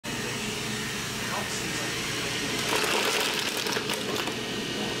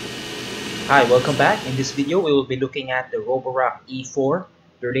Hi, welcome back. In this video, we will be looking at the Roborock E4,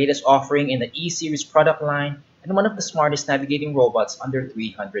 their latest offering in the E-series product line, and one of the smartest navigating robots under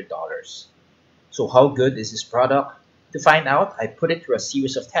 $300. So how good is this product? To find out, I put it through a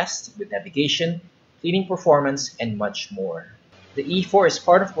series of tests with navigation, cleaning performance, and much more. The E4 is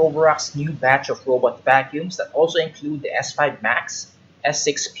part of Roborock's new batch of robot vacuums that also include the S5 Max,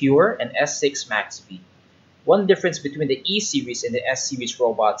 S6 Pure, and S6 Max V. One difference between the E-series and the S-series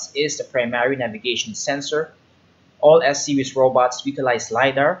robots is the primary navigation sensor. All S-series robots utilize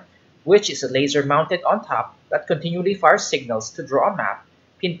LiDAR, which is a laser mounted on top that continually fires signals to draw a map,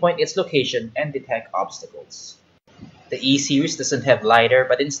 pinpoint its location, and detect obstacles. The E-series doesn't have LiDAR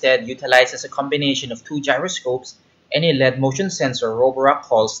but instead utilizes a combination of two gyroscopes and a LED motion sensor Roborock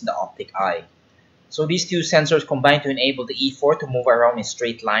calls the optic eye. So these two sensors combine to enable the E4 to move around in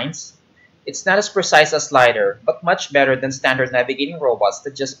straight lines. It's not as precise as LiDAR, but much better than standard navigating robots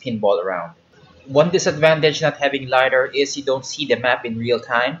that just pinball around. One disadvantage not having LiDAR is you don't see the map in real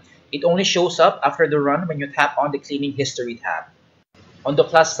time. It only shows up after the run when you tap on the Cleaning History tab. On the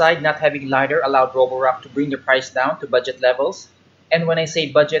plus side, not having LiDAR allowed Roborock to bring the price down to budget levels. And when I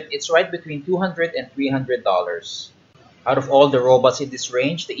say budget, it's right between $200 and $300. Out of all the robots in this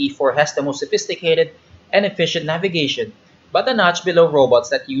range, the E4 has the most sophisticated and efficient navigation, but a notch below robots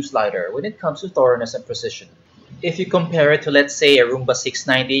that use LiDAR when it comes to thoroughness and precision. If you compare it to, let's say, a Roomba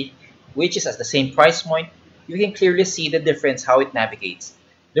 690, which is at the same price point, you can clearly see the difference how it navigates.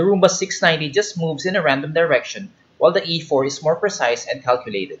 The Roomba 690 just moves in a random direction, while the E4 is more precise and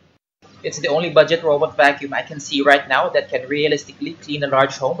calculated. It's the only budget robot vacuum I can see right now that can realistically clean a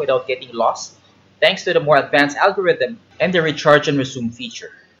large home without getting lost, thanks to the more advanced algorithm and the recharge and resume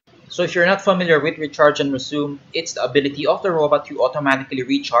feature. So if you're not familiar with recharge and resume, it's the ability of the robot to automatically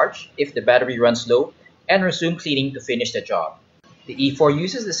recharge if the battery runs low and resume cleaning to finish the job. The E4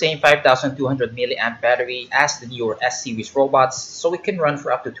 uses the same 5200 mAh battery as the newer S-series robots, so it can run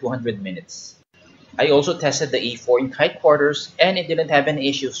for up to 200 minutes. I also tested the E4 in tight quarters and it didn't have any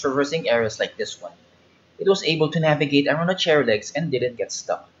issues traversing areas like this one. It was able to navigate around the chair legs and didn't get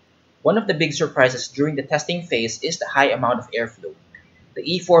stuck. One of the big surprises during the testing phase is the high amount of airflow. The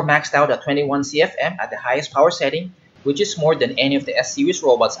E4 maxed out at 21 CFM at the highest power setting, which is more than any of the S-series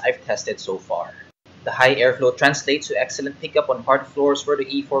robots I've tested so far. The high airflow translates to excellent pickup on hard floors where the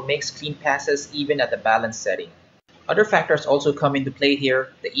E4 makes clean passes even at the balanced setting. Other factors also come into play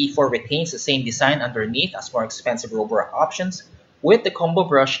here. The E4 retains the same design underneath as more expensive Roborock options, with the combo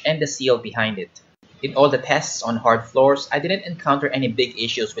brush and the seal behind it. In all the tests on hard floors, I didn't encounter any big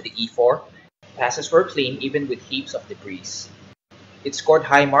issues with the E4. Passes were clean even with heaps of debris. It scored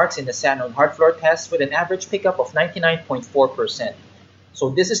high marks in the sand on hard floor tests with an average pickup of 99.4%.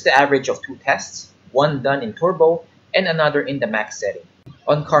 So this is the average of two tests, one done in turbo and another in the max setting.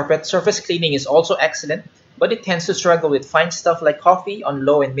 On carpet, surface cleaning is also excellent, but it tends to struggle with fine stuff like coffee on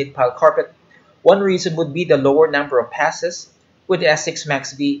low and mid-pile carpet. One reason would be the lower number of passes. With the S6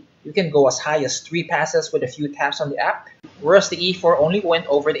 Max V, you can go as high as 3 passes with a few taps on the app, whereas the E4 only went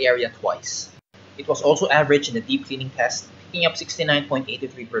over the area twice. It was also average in the deep cleaning test, picking up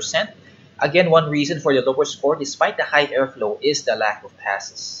 69.83%. Again, one reason for the lower score despite the high airflow is the lack of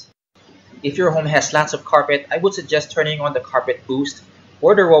passes. If your home has lots of carpet, I would suggest turning on the carpet boost,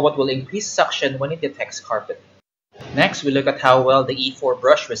 where the robot will increase suction when it detects carpet. Next, we look at how well the E4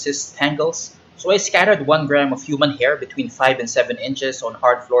 brush resists tangles. So I scattered 1 gram of human hair between 5 and 7 inches on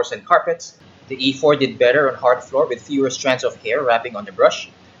hard floors and carpets. The E4 did better on hard floor with fewer strands of hair wrapping on the brush.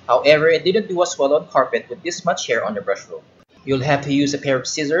 However, it didn't do as well on carpet with this much hair on the brush rope. You'll have to use a pair of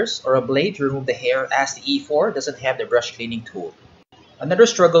scissors or a blade to remove the hair as the E4 doesn't have the brush cleaning tool. Another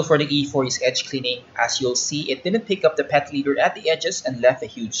struggle for the E4 is edge cleaning. As you'll see, it didn't pick up the pet leader at the edges and left a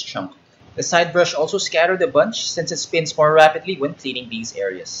huge chunk. The side brush also scattered a bunch since it spins more rapidly when cleaning these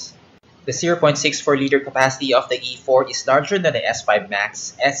areas. The 0.64 liter capacity of the E4 is larger than the S5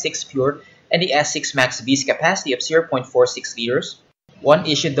 Max, S6 Pure, and the S6 Max V's capacity of 0.46 liters. One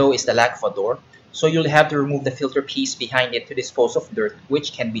issue though is the lack of a door, so you'll have to remove the filter piece behind it to dispose of dirt,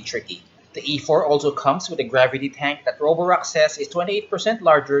 which can be tricky. The E4 also comes with a gravity tank that Roborock says is 28%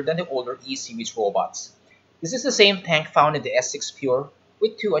 larger than the older E-series robots. This is the same tank found in the S6 Pure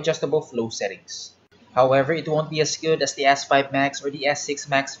with 2 adjustable flow settings. However, it won't be as good as the S5 Max or the S6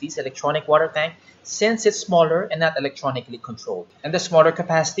 Max V's electronic water tank since it's smaller and not electronically controlled. And the smaller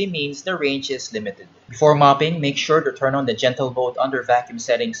capacity means the range is limited. Before mopping, make sure to turn on the gentle mode under vacuum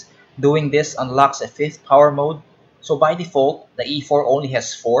settings. Doing this unlocks a 5th power mode. So by default, the E4 only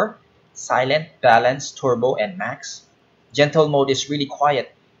has 4: silent, balance, turbo, and max. Gentle mode is really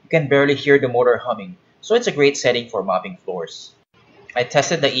quiet. You can barely hear the motor humming, so it's a great setting for mopping floors. I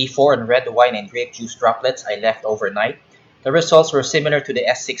tested the E4 on red wine and grape juice droplets I left overnight. The results were similar to the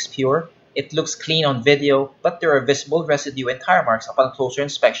S6 Pure. It looks clean on video, but there are visible residue and tire marks upon closer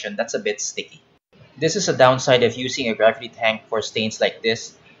inspection that's a bit sticky. This is a downside of using a gravity tank for stains like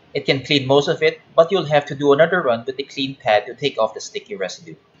this. It can clean most of it, but you'll have to do another run with a clean pad to take off the sticky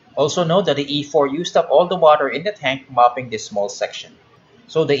residue. Also note that the E4 used up all the water in the tank mopping this small section.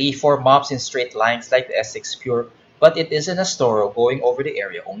 So the E4 mops in straight lines like the S6 Pure, but it isn't as thorough, going over the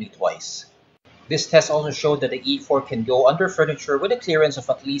area only twice. This test also showed that the E4 can go under furniture with a clearance of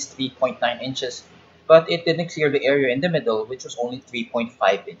at least 3.9 inches, but it didn't clear the area in the middle, which was only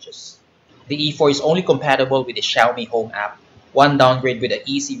 3.5 inches. The E4 is only compatible with the Xiaomi Home app. One downgrade with the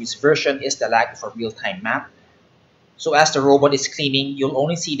E-series version is the lack of a real-time map. So as the robot is cleaning, you'll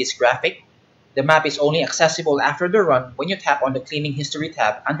only see this graphic. The map is only accessible after the run when you tap on the Cleaning History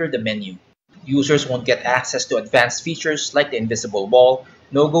tab under the menu. Users won't get access to advanced features like the invisible wall,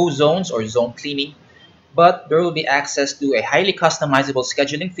 no-go zones, or zone cleaning, but there will be access to a highly customizable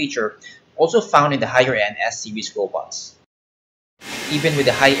scheduling feature also found in the higher-end S-series robots. Even with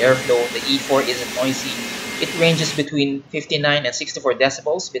the high airflow, the E4 isn't noisy. It ranges between 59 and 64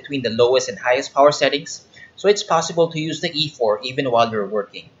 decibels between the lowest and highest power settings, so it's possible to use the E4 even while you're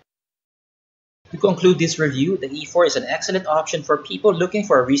working. To conclude this review, the E4 is an excellent option for people looking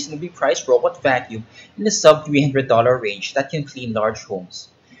for a reasonably priced robot vacuum in the sub $300 range that can clean large homes.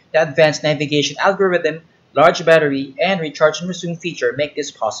 The advanced navigation algorithm, large battery, and recharge and resume feature make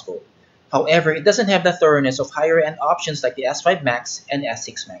this possible. However, it doesn't have the thoroughness of higher-end options like the S5 Max and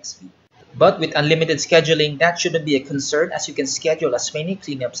S6 Max V. But with unlimited scheduling, that shouldn't be a concern as you can schedule as many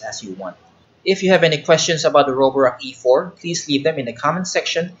cleanups as you want. If you have any questions about the Roborock E4, please leave them in the comment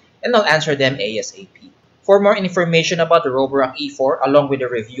section and I'll answer them ASAP. For more information about the Roborock E4 along with a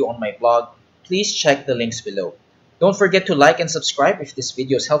review on my blog, please check the links below. Don't forget to like and subscribe if this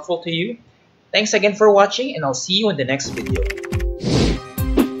video is helpful to you. Thanks again for watching and I'll see you in the next video.